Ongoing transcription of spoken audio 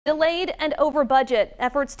Delayed and over budget,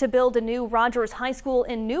 efforts to build a new Rogers High School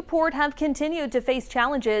in Newport have continued to face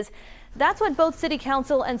challenges. That's what both City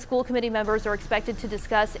Council and school committee members are expected to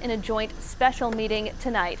discuss in a joint special meeting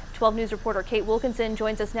tonight. 12 News reporter Kate Wilkinson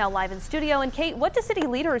joins us now live in studio. And Kate, what do city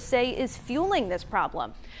leaders say is fueling this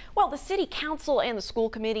problem? Well, the City Council and the school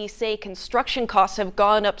committee say construction costs have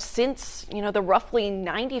gone up since, the roughly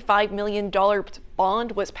 $95 million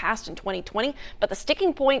bond was passed in 2020. But the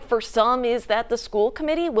sticking point for some is that the school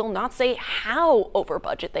committee will not say how over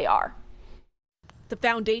budget they are. The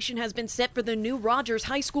foundation has been set for the new Rogers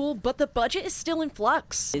High School, but the budget is still in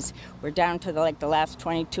flux. We're down to the last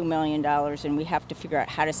 $22 million, and we have to figure out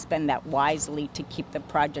how to spend that wisely to keep the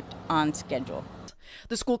project on schedule.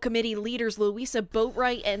 The school committee leaders Louisa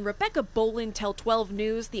Boatwright and Rebecca Boland tell 12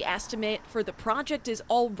 News the estimate for the project is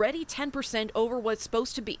already 10% over what's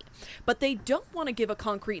supposed to be. But they don't want to give a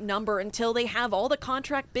concrete number until they have all the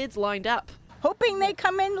contract bids lined up. Hoping they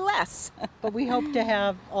come in less. But we hope to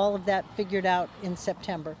have all of that figured out in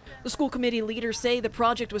September. The school committee leaders say the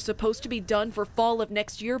project was supposed to be done for fall of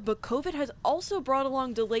next year, but COVID has also brought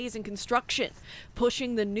along delays in construction,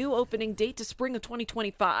 pushing the new opening date to spring of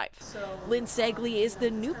 2025. Lynn Segley is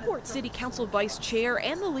the Newport City Council vice chair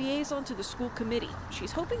and the liaison to the school committee.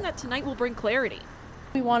 She's hoping that tonight will bring clarity.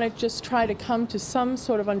 We want to just try to come to some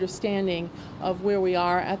sort of understanding of where we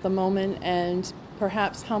are at the moment and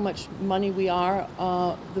perhaps how much money we are.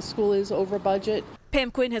 The school is over budget.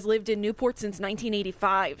 Pam Quinn has lived in Newport since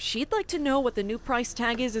 1985. She'd like to know what the new price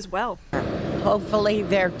tag is as well. Hopefully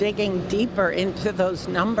they're digging deeper into those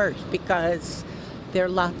numbers because there are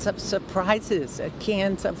lots of surprises,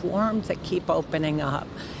 cans of worms that keep opening up.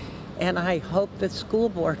 And I hope the school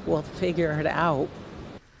board will figure it out.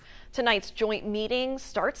 Tonight's joint meeting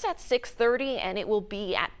starts at 6:30 and it will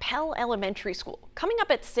be at Pell Elementary School. Coming up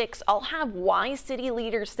at 6, I'll have why city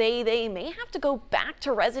leaders say they may have to go back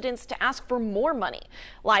to residents to ask for more money.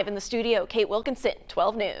 Live in the studio, Kate Wilkinson,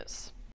 12 News.